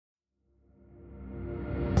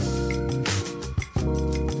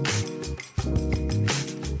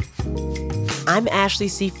I'm Ashley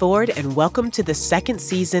C. Ford, and welcome to the second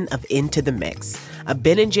season of Into the Mix, a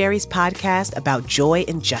Ben & Jerry's podcast about joy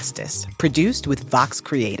and justice, produced with Vox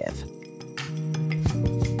Creative.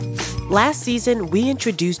 Last season, we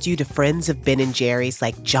introduced you to friends of Ben & Jerry's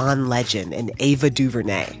like John Legend and Ava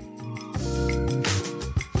DuVernay.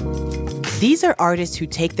 These are artists who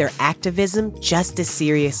take their activism just as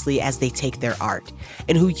seriously as they take their art,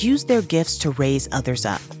 and who use their gifts to raise others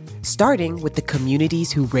up, starting with the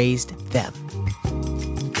communities who raised them.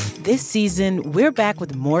 This season, we're back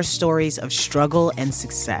with more stories of struggle and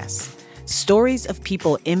success. Stories of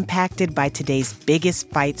people impacted by today's biggest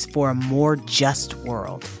fights for a more just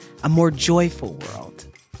world, a more joyful world.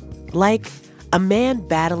 Like a man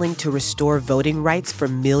battling to restore voting rights for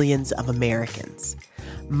millions of Americans.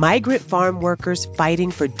 Migrant farm workers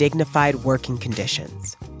fighting for dignified working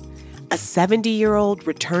conditions. A 70-year-old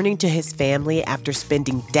returning to his family after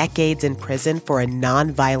spending decades in prison for a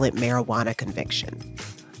nonviolent marijuana conviction.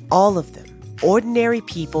 All of them, ordinary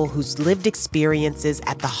people whose lived experiences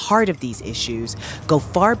at the heart of these issues go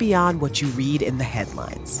far beyond what you read in the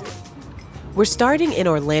headlines. We're starting in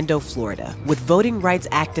Orlando, Florida, with voting rights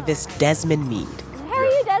activist Desmond Meade. How are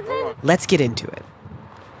you, Desmond? Let's get into it.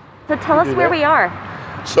 So tell us where we are.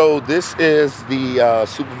 So this is the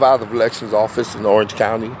Supervisor of Elections office in Orange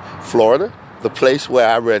County, Florida, the place where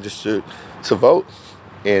I registered to vote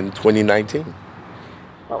in 2019.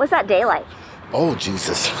 What was that day like? Oh,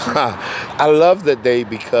 Jesus. I love that day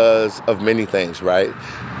because of many things, right?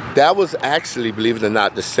 That was actually, believe it or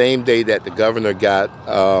not, the same day that the governor got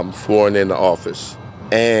sworn into office.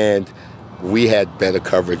 And we had better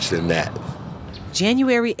coverage than that.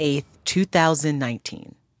 January 8th,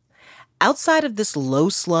 2019. Outside of this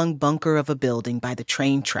low-slung bunker of a building by the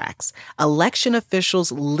train tracks, election officials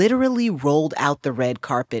literally rolled out the red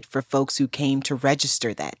carpet for folks who came to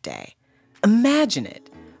register that day. Imagine it.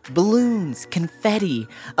 Balloons, confetti,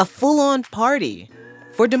 a full-on party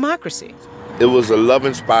for democracy. It was a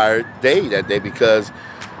love-inspired day that day because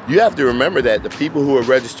you have to remember that the people who were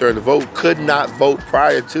registering to vote could not vote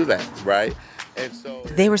prior to that, right? And so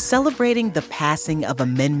they were celebrating the passing of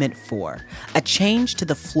Amendment 4, a change to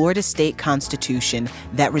the Florida state constitution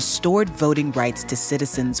that restored voting rights to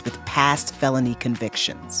citizens with past felony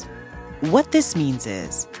convictions. What this means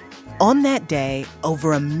is, on that day, over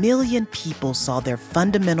 1 million people saw their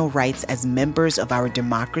fundamental rights as members of our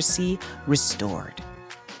democracy restored.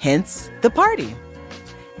 Hence, the party.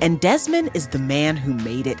 And Desmond is the man who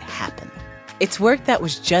made it happen. It's work that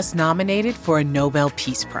was just nominated for a Nobel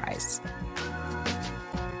Peace Prize.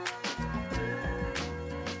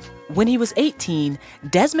 When he was 18,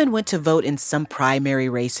 Desmond went to vote in some primary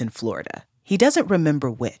race in Florida. He doesn't remember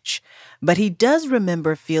which, but he does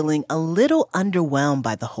remember feeling a little underwhelmed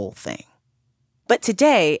by the whole thing. But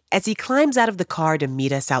today, as he climbs out of the car to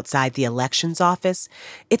meet us outside the elections office,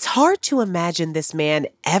 it's hard to imagine this man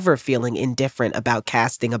ever feeling indifferent about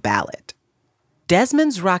casting a ballot.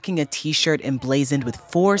 Desmond's rocking a t-shirt emblazoned with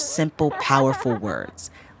 4 simple, powerful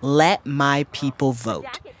words: "Let my people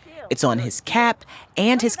vote." It's on his cap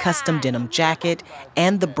and his custom denim jacket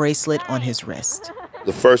and the bracelet on his wrist.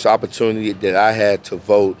 The first opportunity that I had to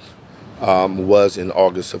vote was in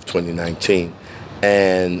August of 2019.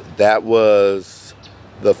 And that was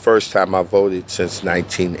the first time I voted since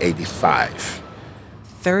 1985.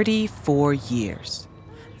 34 years.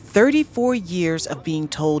 34 years of being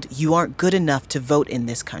told you aren't good enough to vote in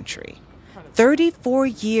this country. 34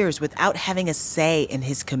 years without having a say in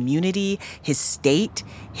his community, his state,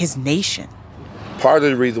 his nation. Part of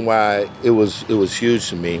the reason why it was huge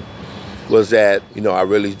to me was that, I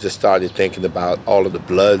really just started thinking about all of the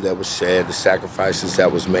blood that was shed, the sacrifices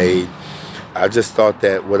that was made. I just thought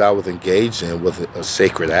that what I was engaged in was a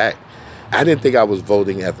sacred act. I didn't think I was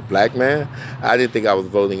voting as a black man. I didn't think I was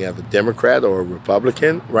voting as a Democrat or a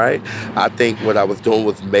Republican, right? I think what I was doing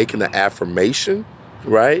was making an affirmation,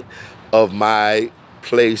 right, of my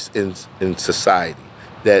place in society,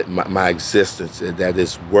 that my existence, that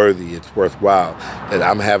is worthy, it's worthwhile, that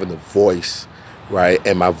I'm having a voice, right,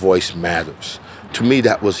 and my voice matters. To me,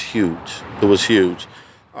 that was huge. It was huge.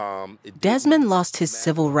 Desmond lost his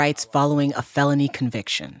civil rights following a felony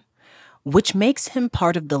conviction, which makes him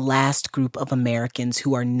part of the last group of Americans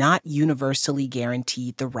who are not universally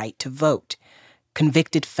guaranteed the right to vote,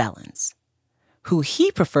 convicted felons, who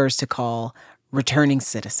he prefers to call returning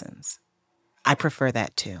citizens. I prefer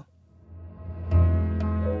that too.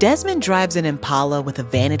 Desmond drives an Impala with a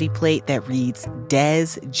vanity plate that reads Des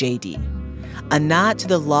JD, a nod to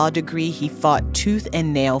the law degree he fought tooth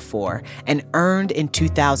and nail for and earned in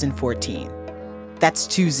 2014. That's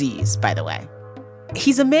 2 Z's, by the way.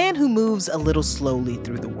 He's a man who moves a little slowly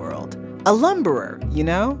through the world. A lumberer,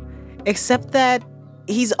 Except that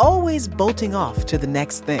he's always bolting off to the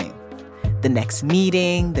next thing. The next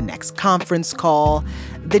meeting, the next conference call.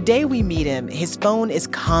 The day we meet him, his phone is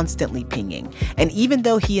constantly pinging. And even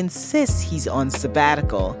though he insists he's on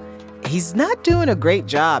sabbatical, he's not doing a great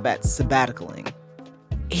job at sabbaticaling.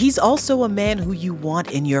 He's also a man who you want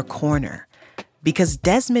in your corner, because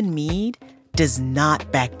Desmond Meade does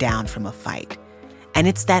not back down from a fight. And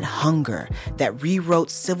it's that hunger that rewrote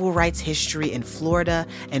civil rights history in Florida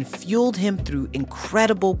and fueled him through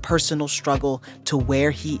incredible personal struggle to where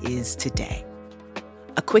he is today.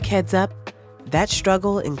 A quick heads up, that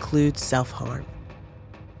struggle includes self-harm.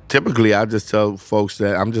 Typically, I just tell folks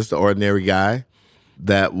that I'm just an ordinary guy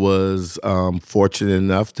that was fortunate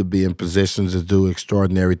enough to be in positions to do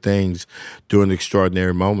extraordinary things during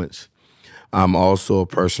extraordinary moments. I'm also a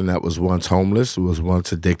person that was once homeless, was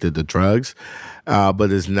once addicted to drugs,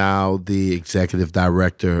 but is now the executive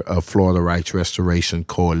director of Florida Rights Restoration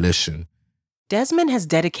Coalition. Desmond has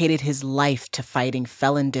dedicated his life to fighting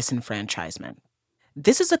felon disenfranchisement.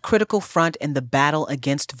 This is a critical front in the battle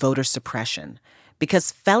against voter suppression,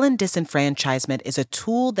 because felon disenfranchisement is a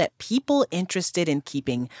tool that people interested in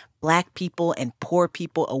keeping Black people and poor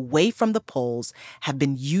people away from the polls have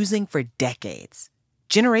been using for decades,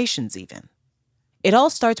 generations even. It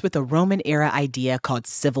all starts with a Roman-era idea called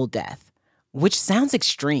civil death, which sounds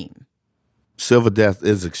extreme. Civil death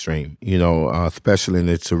is extreme, especially in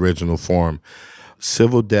its original form.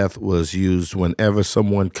 Civil death was used whenever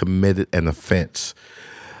someone committed an offense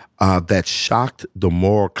that shocked the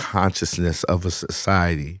moral consciousness of a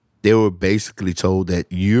society. They were basically told that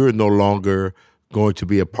you're no longer going to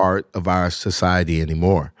be a part of our society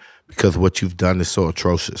anymore because what you've done is so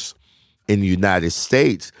atrocious. In the United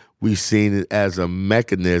States, we've seen it as a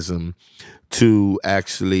mechanism to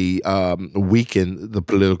actually weaken the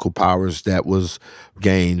political powers that was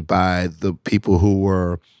gained by the people who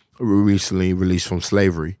were recently released from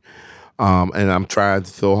slavery. And I'm trying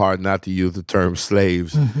so hard not to use the term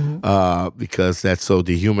slaves because that's so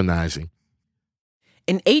dehumanizing.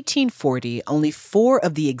 In 1840, only 4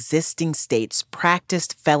 of the existing states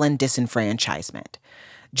practiced felon disenfranchisement.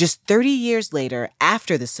 Just 30 years later,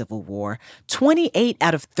 after the Civil War, 28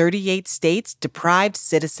 out of 38 states deprived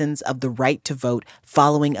citizens of the right to vote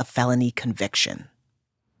following a felony conviction.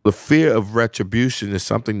 The fear of retribution is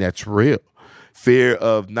something that's real. Fear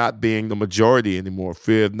of not being the majority anymore,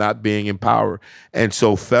 fear of not being in power. And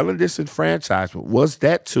so felon disenfranchisement was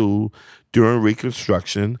that tool during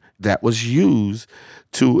Reconstruction that was used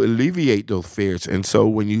to alleviate those fears. And so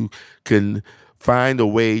when you can find a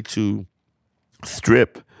way to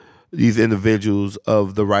strip these individuals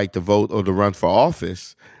of the right to vote or to run for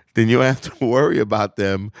office, then you don't have to worry about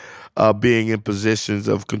them being in positions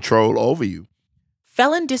of control over you.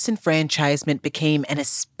 Felon disenfranchisement became an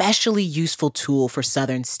especially useful tool for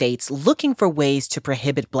Southern states looking for ways to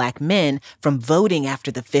prohibit Black men from voting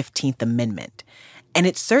after the 15th Amendment. And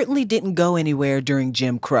it certainly didn't go anywhere during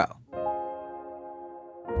Jim Crow.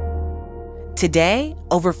 Today,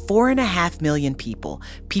 over 4.5 million people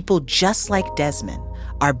just like Desmond,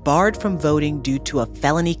 are barred from voting due to a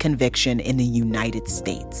felony conviction in the United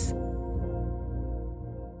States.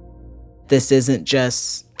 This isn't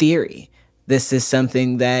just theory. This is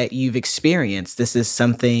something that you've experienced. This is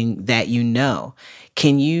something that you know.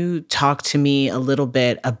 Can you talk to me a little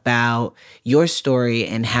bit about your story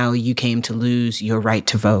and how you came to lose your right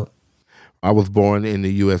to vote? I was born in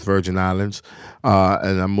the U.S. Virgin Islands,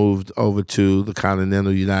 and I moved over to the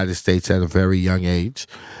continental United States at a very young age.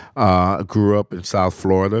 Grew up in South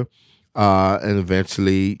Florida, and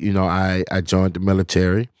eventually, I joined the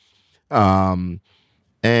military. And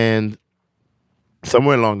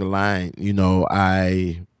somewhere along the line,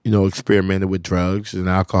 I experimented with drugs and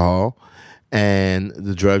alcohol, and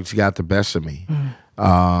the drugs got the best of me.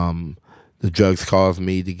 The drugs caused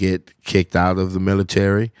me to get kicked out of the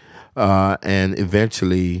military. And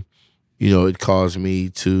eventually, it caused me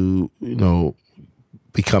to,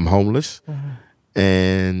 become homeless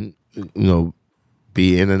and,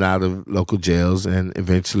 be in and out of local jails and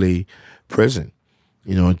eventually prison.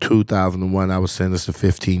 In 2001, I was sentenced to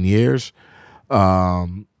 15 years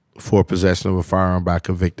for possession of a firearm by a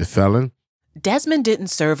convicted felon. Desmond didn't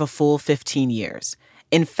serve a full 15 years.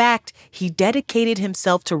 In fact, he dedicated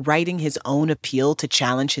himself to writing his own appeal to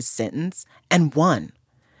challenge his sentence and won.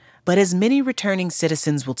 But as many returning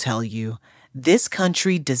citizens will tell you, this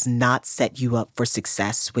country does not set you up for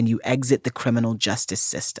success when you exit the criminal justice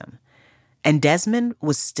system. And Desmond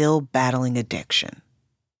was still battling addiction.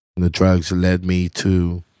 The drugs led me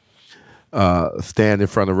to stand in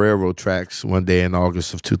front of railroad tracks one day in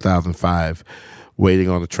August of 2005, waiting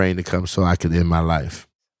on a train to come so I could end my life.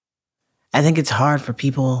 I think it's hard for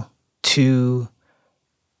people to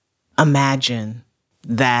imagine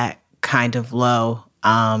that kind of low.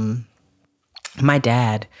 My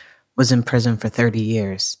dad was in prison for 30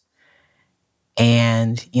 years.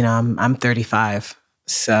 And, I'm 35.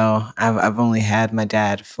 So I've only had my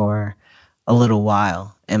dad for a little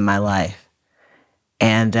while in my life.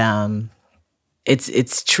 And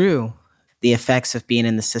it's true. The effects of being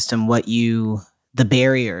in the system, the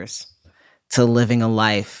barriers to living a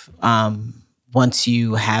life once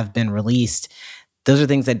you have been released, those are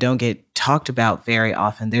things that don't get talked about very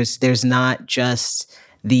often. There's not just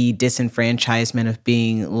the disenfranchisement of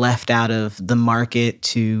being left out of the market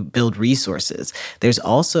to build resources. There's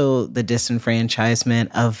also the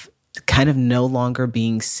disenfranchisement of kind of no longer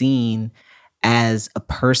being seen as a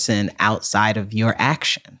person outside of your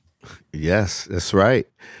action. Yes, that's right.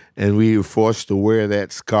 And we were forced to wear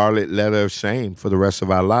that scarlet letter of shame for the rest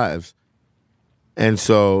of our lives. And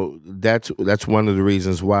so that's one of the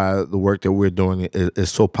reasons why the work that we're doing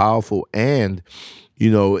is so powerful. And,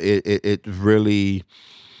 it really,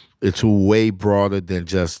 it's way broader than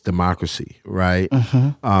just democracy, right?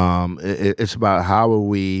 Mm-hmm. It's about how are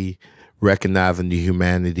we recognizing the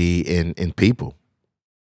humanity in people.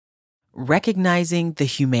 Recognizing the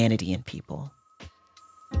humanity in people.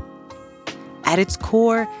 At its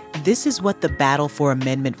core, this is what the battle for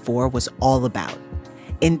Amendment 4 was all about.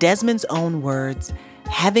 In Desmond's own words,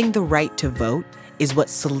 having the right to vote is what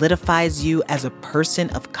solidifies you as a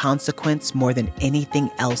person of consequence more than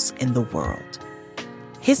anything else in the world.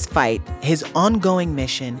 His fight, his ongoing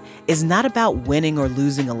mission, is not about winning or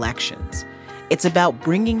losing elections. It's about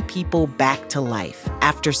bringing people back to life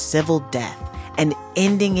after civil death and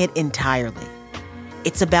ending it entirely.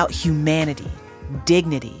 It's about humanity,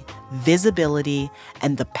 dignity, visibility,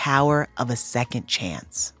 and the power of a second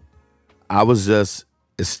chance. I was just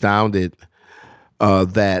astounded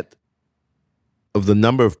that of the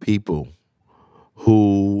number of people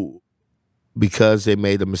who, because they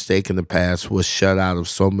made a mistake in the past, was shut out of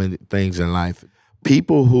so many things in life.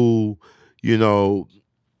 People who,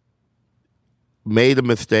 made a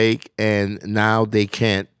mistake and now they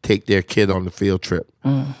can't take their kid on the field trip,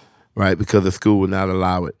 right? Because the school will not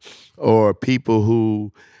allow it. Or people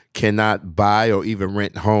who cannot buy or even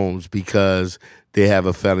rent homes because they have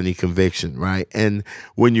a felony conviction, right? And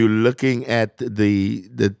when you're looking at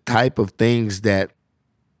the type of things that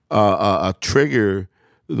trigger,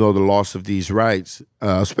 the loss of these rights,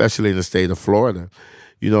 especially in the state of Florida,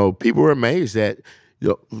 people are amazed that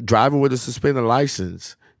driving with a suspended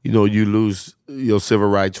license, you lose your civil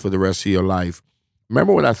rights for the rest of your life.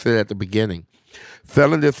 Remember what I said at the beginning.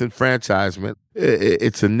 Felon disenfranchisement,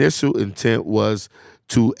 its initial intent was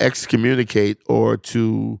to excommunicate or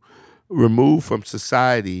to remove from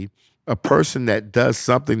society a person that does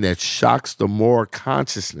something that shocks the moral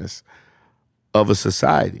consciousness of a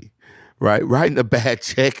society, right? Writing a bad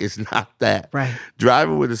check is not that. Right.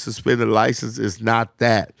 Driving with a suspended license is not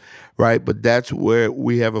that, right? But that's where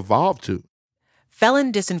we have evolved to.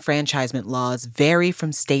 Felon disenfranchisement laws vary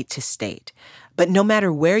from state to state. But no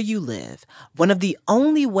matter where you live, one of the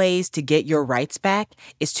only ways to get your rights back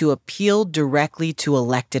is to appeal directly to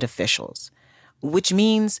elected officials, which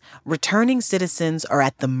means returning citizens are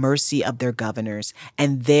at the mercy of their governors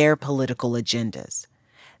and their political agendas.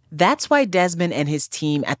 That's why Desmond and his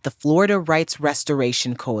team at the Florida Rights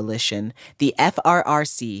Restoration Coalition, the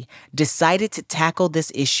FRRC, decided to tackle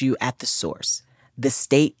this issue at the source, the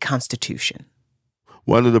state constitution.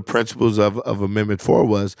 One of the principles of Amendment 4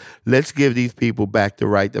 was, let's give these people back the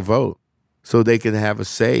right to vote so they can have a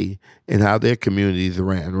say in how their communities are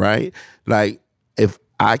ran, right? Like, if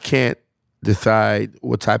I can't decide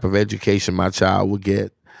what type of education my child will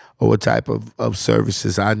get or what type of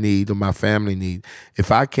services I need or my family need,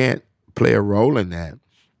 if I can't play a role in that,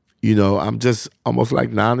 I'm just almost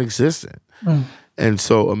like non-existent. And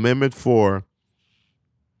so Amendment 4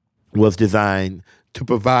 was designed to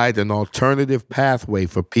provide an alternative pathway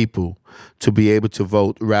for people to be able to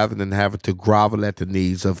vote rather than having to grovel at the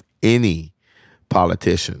knees of any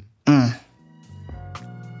politician.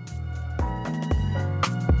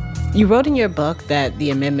 You wrote in your book that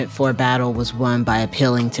the Amendment 4 battle was won by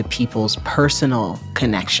appealing to people's personal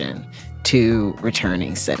connection to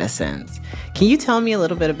returning citizens. Can you tell me a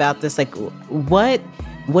little bit about this? Like, what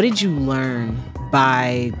did you learn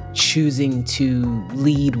by choosing to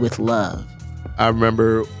lead with love? I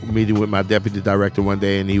remember meeting with my deputy director one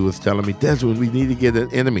day, and he was telling me, Desmond, we need to get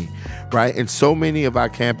an enemy, right? And so many of our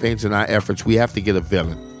campaigns and our efforts, we have to get a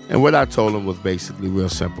villain. And what I told him was basically real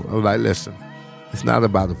simple. I was like, listen, it's not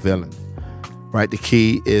about a villain, right? The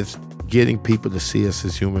key is getting people to see us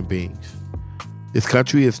as human beings. This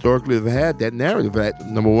country historically has had that narrative that,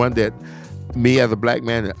 number one, that me as a black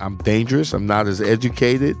man, I'm dangerous. I'm not as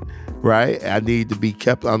educated, right? I need to be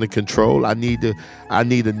kept under control. I need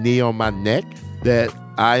a knee on my neck that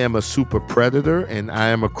I am a super predator and I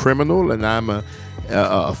am a criminal and I'm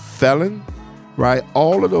a felon, right?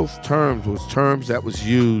 All of those terms was terms that was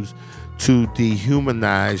used to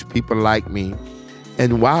dehumanize people like me.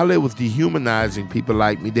 And while it was dehumanizing people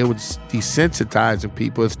like me, they were desensitizing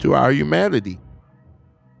people as to our humanity.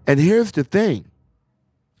 And here's the thing.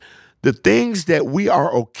 The things that we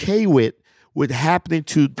are okay with happening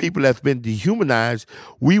to people that's been dehumanized,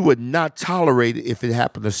 we would not tolerate it if it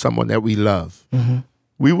happened to someone that we love. Mm-hmm.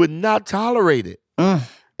 We would not tolerate it.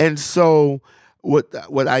 And so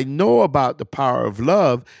what I know about the power of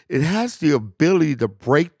love, it has the ability to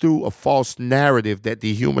break through a false narrative that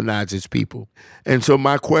dehumanizes people. And so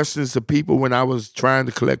my questions to people when I was trying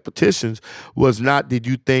to collect petitions was not, did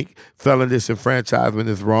you think felon disenfranchisement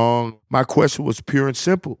is wrong? My question was pure and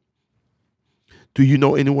simple. Do you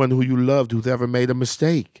know anyone who you loved who's ever made a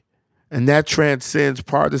mistake? And that transcends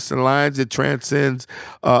partisan lines. It transcends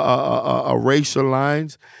racial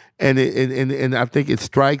lines. And I think it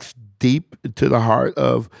strikes deep to the heart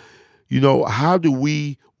of, how do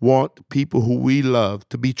we want people who we love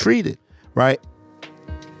to be treated, right?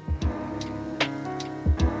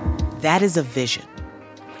 That is a vision.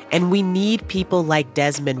 And we need people like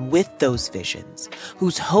Desmond with those visions,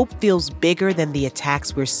 whose hope feels bigger than the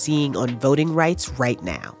attacks we're seeing on voting rights right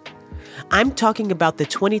now. I'm talking about the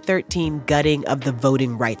 2013 gutting of the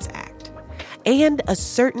Voting Rights Act and a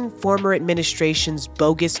certain former administration's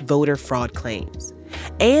bogus voter fraud claims,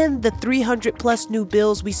 and the 300-plus new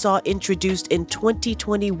bills we saw introduced in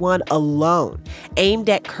 2021 alone aimed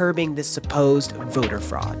at curbing the supposed voter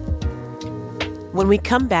fraud. When we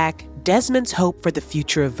come back, Desmond's hope for the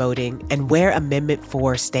future of voting and where Amendment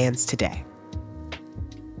 4 stands today.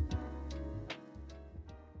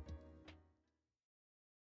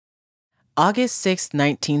 August 6,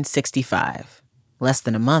 1965, less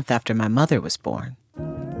than a month after my mother was born.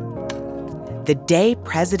 The day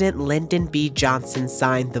President Lyndon B. Johnson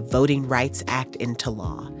signed the Voting Rights Act into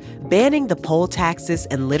law, banning the poll taxes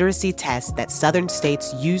and literacy tests that Southern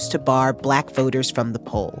states used to bar Black voters from the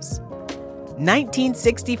polls.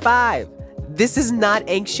 1965. This is not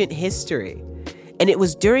ancient history. And it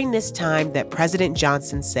was during this time that President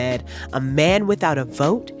Johnson said, a man without a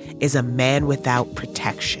vote is a man without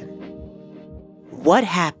protection. What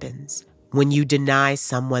happens when you deny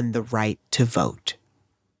someone the right to vote?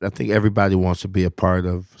 I think everybody wants to be a part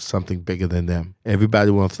of something bigger than them.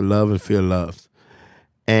 Everybody wants to love and feel loved.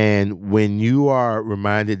 And when you are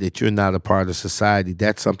reminded that you're not a part of society,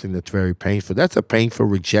 that's something that's very painful. That's a painful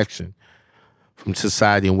rejection from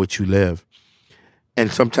society in which you live.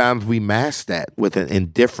 And sometimes we mask that with an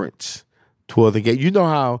indifference toward the game. You know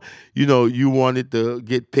how, you wanted to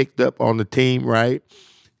get picked up on the team, right?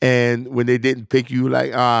 And when they didn't pick you,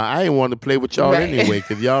 like, I ain't want to play with y'all anyway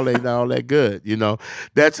because y'all ain't all that good,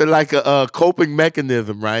 That's like a coping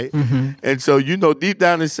mechanism, right? Mm-hmm. And so, deep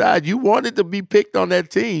down inside, you wanted to be picked on that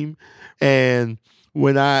team. And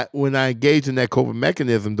when I engage in that coping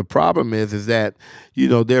mechanism, the problem is that,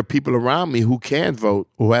 there are people around me who can vote,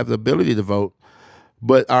 who have the ability to vote,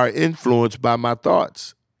 but are influenced by my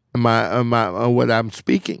thoughts, what I'm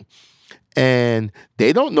speaking. And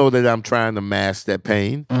they don't know that I'm trying to mask that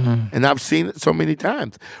pain. Mm-hmm. And I've seen it so many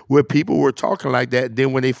times where people were talking like that.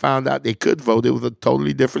 Then when they found out they could vote, it was a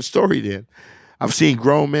totally different story then. I've seen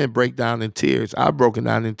grown men break down in tears. I've broken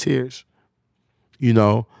down in tears,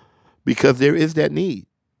 because there is that need.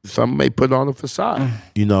 Some may put on a facade,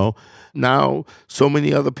 Now, so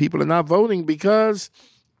many other people are not voting because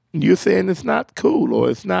you're saying it's not cool or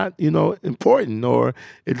it's not, important or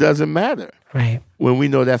it doesn't matter. Right. When we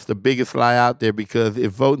know that's the biggest lie out there, because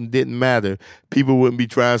if voting didn't matter, people wouldn't be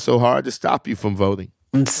trying so hard to stop you from voting.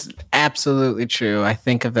 It's absolutely true. I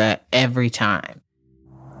think of that every time.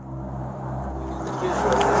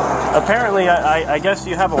 Apparently, I guess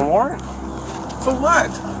you have a warrant? For what?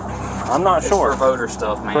 I'm not sure. For voter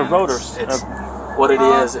stuff, man. For voters. It's what it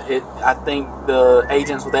is. I think the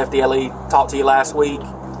agents with FDLE talked to you last week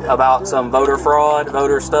about some voter fraud,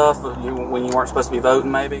 voter stuff, when you weren't supposed to be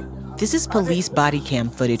voting, maybe. This is police body cam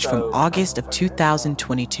footage from August of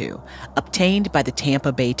 2022, obtained by the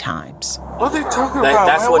Tampa Bay Times. What are they talking about?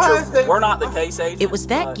 That's what we're not the case agent. It was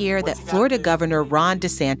that year that Florida Governor Ron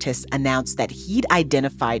DeSantis announced that he'd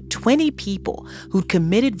identified 20 people who'd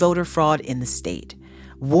committed voter fraud in the state.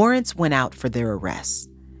 Warrants went out for their arrests.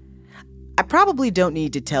 I probably don't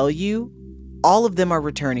need to tell you, all of them are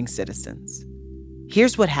returning citizens.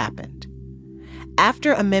 Here's what happened.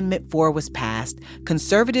 After Amendment 4 was passed,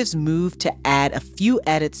 conservatives moved to add a few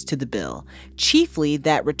edits to the bill, chiefly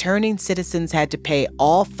that returning citizens had to pay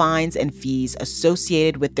all fines and fees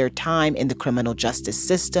associated with their time in the criminal justice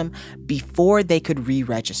system before they could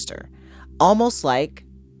re-register, almost like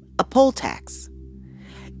a poll tax.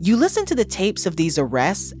 You listen to the tapes of these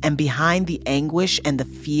arrests, and behind the anguish and the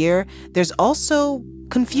fear, there's also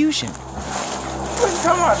confusion. What are you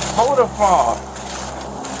talking about voter fraud?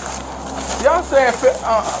 Y'all saying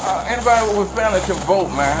anybody with family can vote,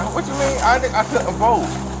 man. What you mean? I couldn't vote.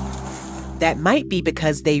 That might be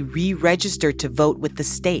because they re-registered to vote with the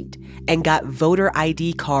state and got voter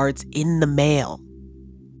ID cards in the mail.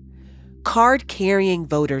 Card-carrying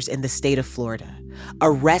voters in the state of Florida,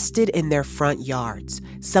 arrested in their front yards,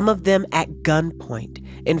 some of them at gunpoint,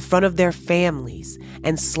 in front of their families,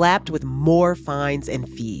 and slapped with more fines and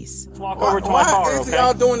fees. Walk over to my car, Why is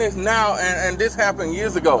y'all doing this now and this happened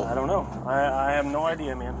years ago? I don't know. I have no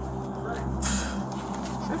idea, man.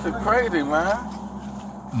 This is crazy, man.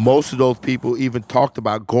 Most of those people even talked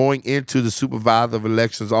about going into the supervisor of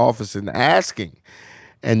elections office and asking,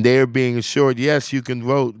 and they're being assured, yes, you can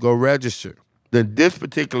vote, go register. In this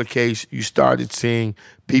particular case, you started seeing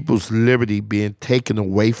people's liberty being taken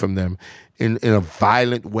away from them in a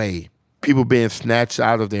violent way. People being snatched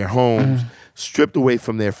out of their homes, stripped away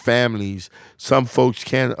from their families. Some folks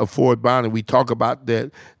can't afford bond, and we talk about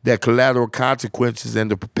that collateral consequences and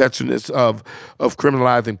the perpetualness of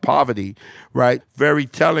criminalizing poverty, right? Very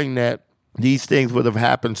telling that these things would have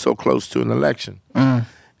happened so close to an election.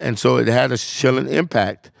 And so it had a chilling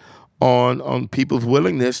impact on people's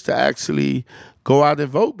willingness to actually go out and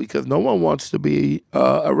vote because no one wants to be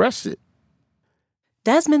arrested.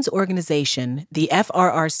 Desmond's organization, the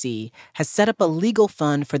FRRC, has set up a legal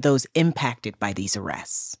fund for those impacted by these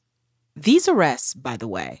arrests. These arrests, by the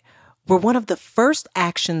way, were one of the first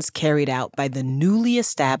actions carried out by the newly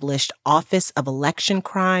established Office of Election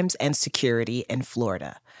Crimes and Security in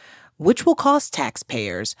Florida, which will cost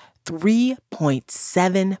taxpayers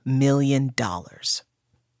 $3.7 million.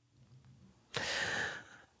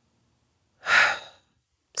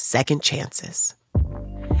 Second chances.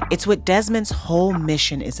 It's what Desmond's whole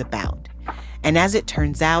mission is about. And as it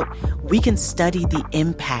turns out, we can study the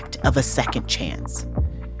impact of a second chance.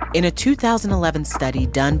 In a 2011 study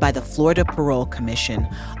done by the Florida Parole Commission,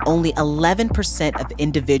 only 11% of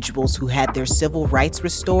individuals who had their civil rights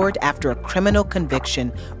restored after a criminal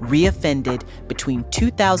conviction reoffended between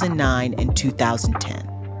 2009 and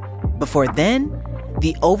 2010. Before then,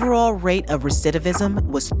 the overall rate of recidivism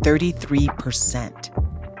was 33%.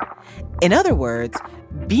 In other words,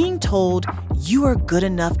 being told you are good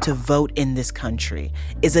enough to vote in this country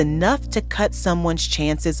is enough to cut someone's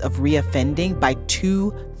chances of reoffending by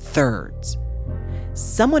 2/3.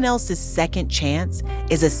 Someone else's second chance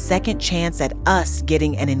is a second chance at us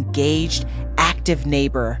getting an engaged, active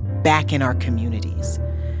neighbor back in our communities.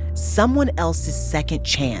 Someone else's second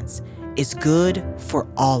chance is good for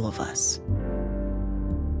all of us.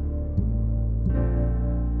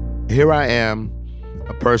 Here I am,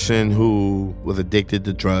 a person who was addicted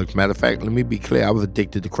to drugs. Matter of fact, let me be clear, I was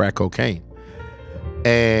addicted to crack cocaine.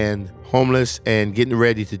 And homeless and getting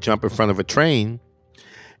ready to jump in front of a train.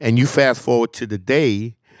 And you fast forward to the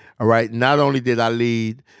day, all right, not only did I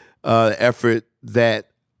lead an effort that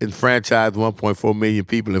enfranchised 1.4 million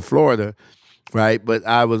people in Florida, right, but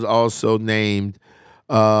I was also named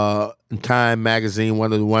in Time magazine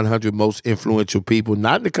one of the 100 most influential people,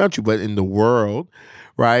 not in the country, but in the world,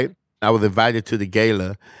 right? I was invited to the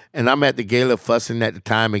gala, and I'm at the gala fussing at the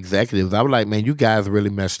Time executives. I was like, man, you guys really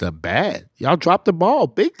messed up bad. Y'all dropped the ball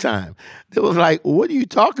big time. They was like, what are you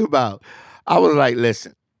talking about? I was like,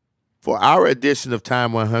 listen, for our edition of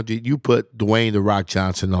Time 100, you put Dwayne "The Rock"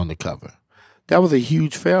 Johnson on the cover. That was a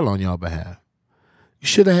huge fail on your behalf. You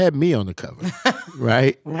should have had me on the cover,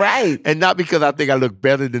 right? Right. And not because I think I look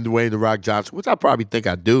better than Dwayne "The Rock" Johnson, which I probably think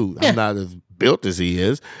I do. I'm not as built as he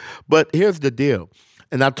is. But here's the deal.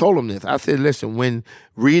 And I told him this. I said, listen, when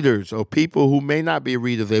readers or people who may not be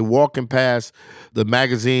readers, they're walking past the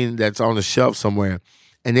magazine that's on the shelf somewhere,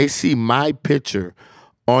 and they see my picture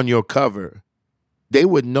on your cover, they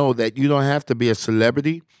would know that you don't have to be a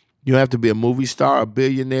celebrity. You don't have to be a movie star, a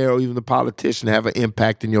billionaire, or even a politician to have an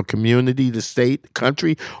impact in your community, the state, the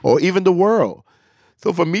country, or even the world.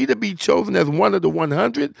 So for me to be chosen as one of the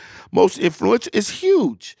 100 most influential is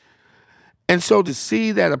huge. And so to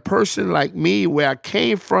see that a person like me, where I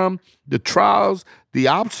came from, the trials, the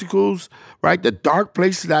obstacles, right, the dark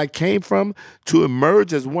places that I came from, to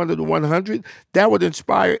emerge as one of the 100, that would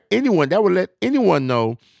inspire anyone. That would let anyone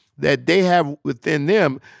know that they have within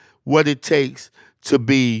them what it takes to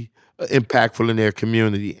be impactful in their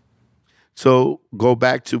community. So go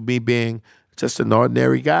back to me being just an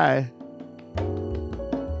ordinary guy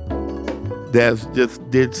that just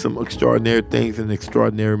did some extraordinary things in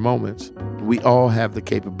extraordinary moments. We all have the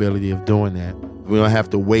capability of doing that. We don't have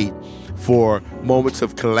to wait for moments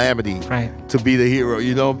of calamity to be the hero.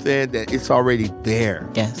 You know what I'm saying? That it's already there.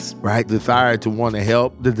 Yes. Right? The desire to want to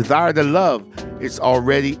help, the desire to love, it's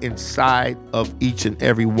already inside of each and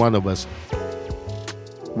every one of us.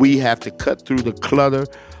 We have to cut through the clutter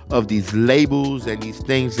of these labels and these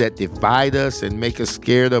things that divide us and make us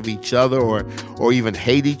scared of each other or even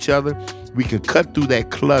hate each other. We can cut through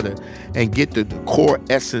that clutter and get to the core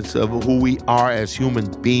essence of who we are as human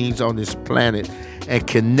beings on this planet and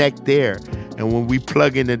connect there. And when we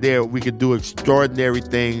plug into there, we can do extraordinary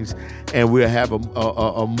things, and we'll have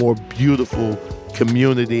a more beautiful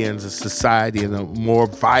community and a society and a more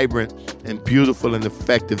vibrant and beautiful and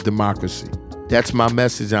effective democracy. That's my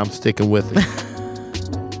message. I'm sticking with it.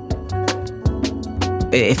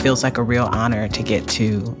 It feels like a real honor to get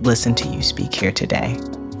to listen to you speak here today.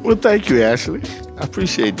 Well, thank you, Ashley. I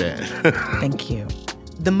appreciate that. Thank you.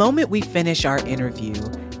 The moment we finish our interview,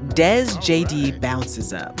 Des JD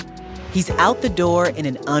bounces up. He's out the door in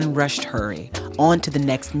an unrushed hurry, on to the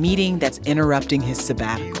next meeting that's interrupting his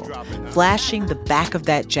sabbatical, flashing the back of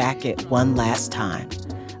that jacket one last time.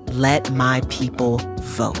 Let my people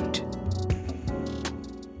vote.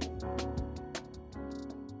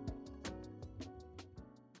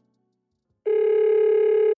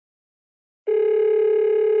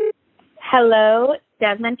 Hello,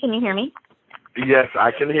 Desmond, can you hear me? Yes,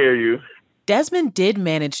 I can hear you. Desmond did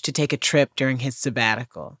manage to take a trip during his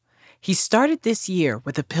sabbatical. He started this year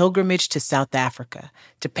with a pilgrimage to South Africa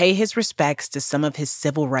to pay his respects to some of his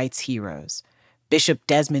civil rights heroes, Bishop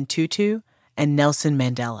Desmond Tutu and Nelson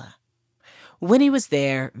Mandela. When he was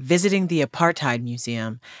there, visiting the Apartheid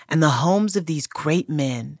Museum and the homes of these great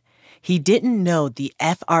men, he didn't know the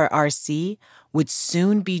FRRC would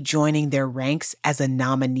soon be joining their ranks as a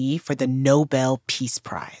nominee for the Nobel Peace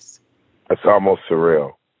Prize. It's almost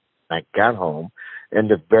surreal. I got home, and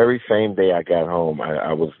the very same day I got home,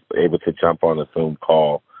 I was able to jump on a Zoom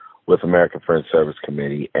call with American Friends Service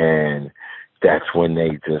Committee, and that's when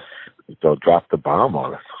they just dropped the bomb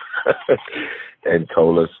on us and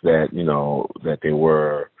told us that, that they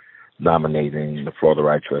were nominating the Florida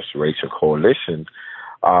Rights Restoration Coalition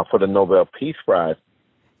for the Nobel Peace Prize.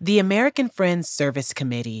 The American Friends Service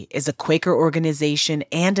Committee is a Quaker organization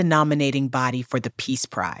and a nominating body for the Peace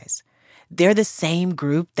Prize. They're the same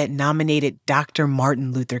group that nominated Dr.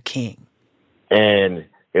 Martin Luther King. And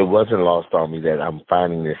it wasn't lost on me that I'm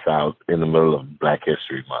finding this out in the middle of Black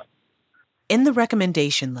History Month. In the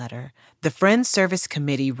recommendation letter, the Friends Service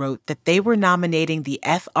Committee wrote that they were nominating the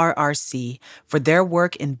FRRC for their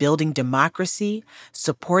work in building democracy,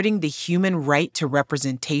 supporting the human right to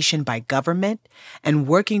representation by government, and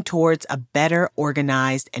working towards a better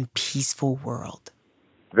organized and peaceful world.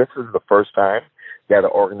 This is the first time that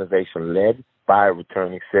an organization led by a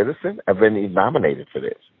returning citizen have been nominated for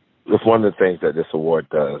this. It's one of the things that this award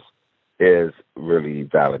does is really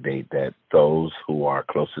validate that those who are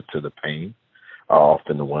closest to the pain are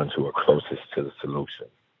often the ones who are closest to the solution.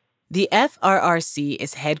 The FRRC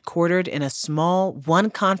is headquartered in a small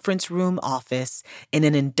one-conference room office in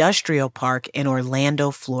an industrial park in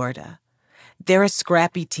Orlando, Florida. They're a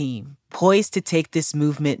scrappy team, poised to take this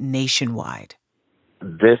movement nationwide.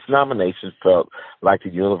 This nomination felt like the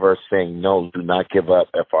universe saying, no, do not give up,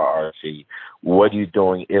 FRRC. What you're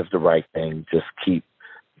doing is the right thing. Just keep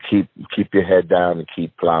your head down and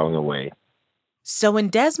keep plowing away. So when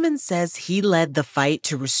Desmond says he led the fight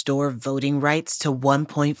to restore voting rights to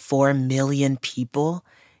 1.4 million people,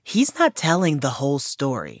 he's not telling the whole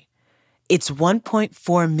story. It's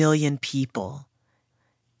 1.4 million people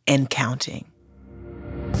and counting.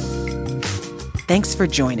 Thanks for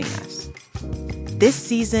joining us. This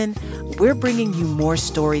season, we're bringing you more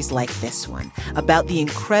stories like this one about the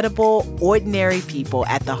incredible, ordinary people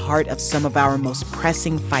at the heart of some of our most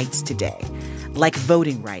pressing fights today, like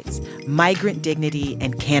voting rights, migrant dignity,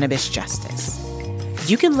 and cannabis justice.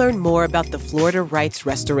 You can learn more about the Florida Rights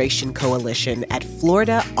Restoration Coalition at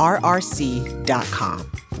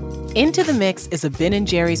FloridaRRC.com. Into the Mix is a Ben &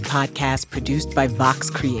 Jerry's podcast produced by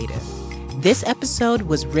Vox Creative. This episode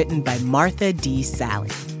was written by Martha D.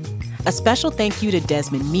 Sally. A special thank you to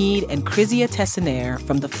Desmond Meade and Krizia Tessiner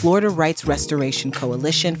from the Florida Rights Restoration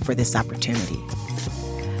Coalition for this opportunity.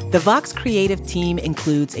 The Vox Creative team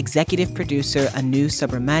includes executive producer Anu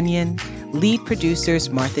Subramanian, lead producers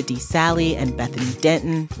Martha D. Sally and Bethany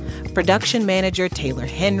Denton, production manager Taylor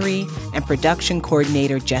Henry, and production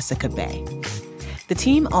coordinator Jessica Bay. The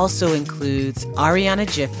team also includes Ariana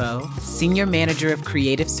Giffo, Senior Manager of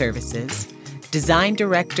Creative Services, Design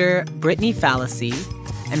Director Brittany Fallacy,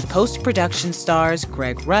 and post-production stars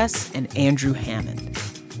Greg Russ and Andrew Hammond.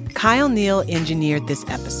 Kyle Neal engineered this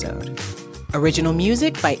episode. Original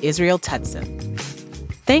music by Israel Tutsim.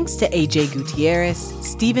 Thanks to AJ Gutierrez,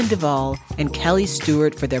 Stephen Duvall, and Kelly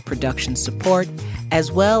Stewart for their production support, as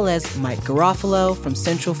well as Mike Garofalo from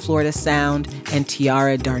Central Florida Sound and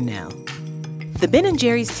Tiara Darnell. The Ben &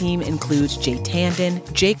 Jerry's team includes Jay Tandon,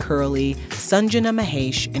 Jay Curley, Sanjana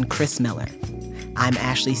Mahesh, and Chris Miller. I'm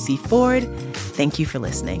Ashley C. Ford. Thank you for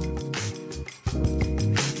listening.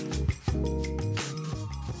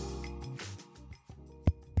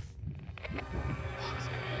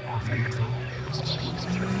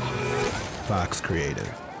 Fox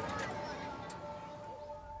Creative.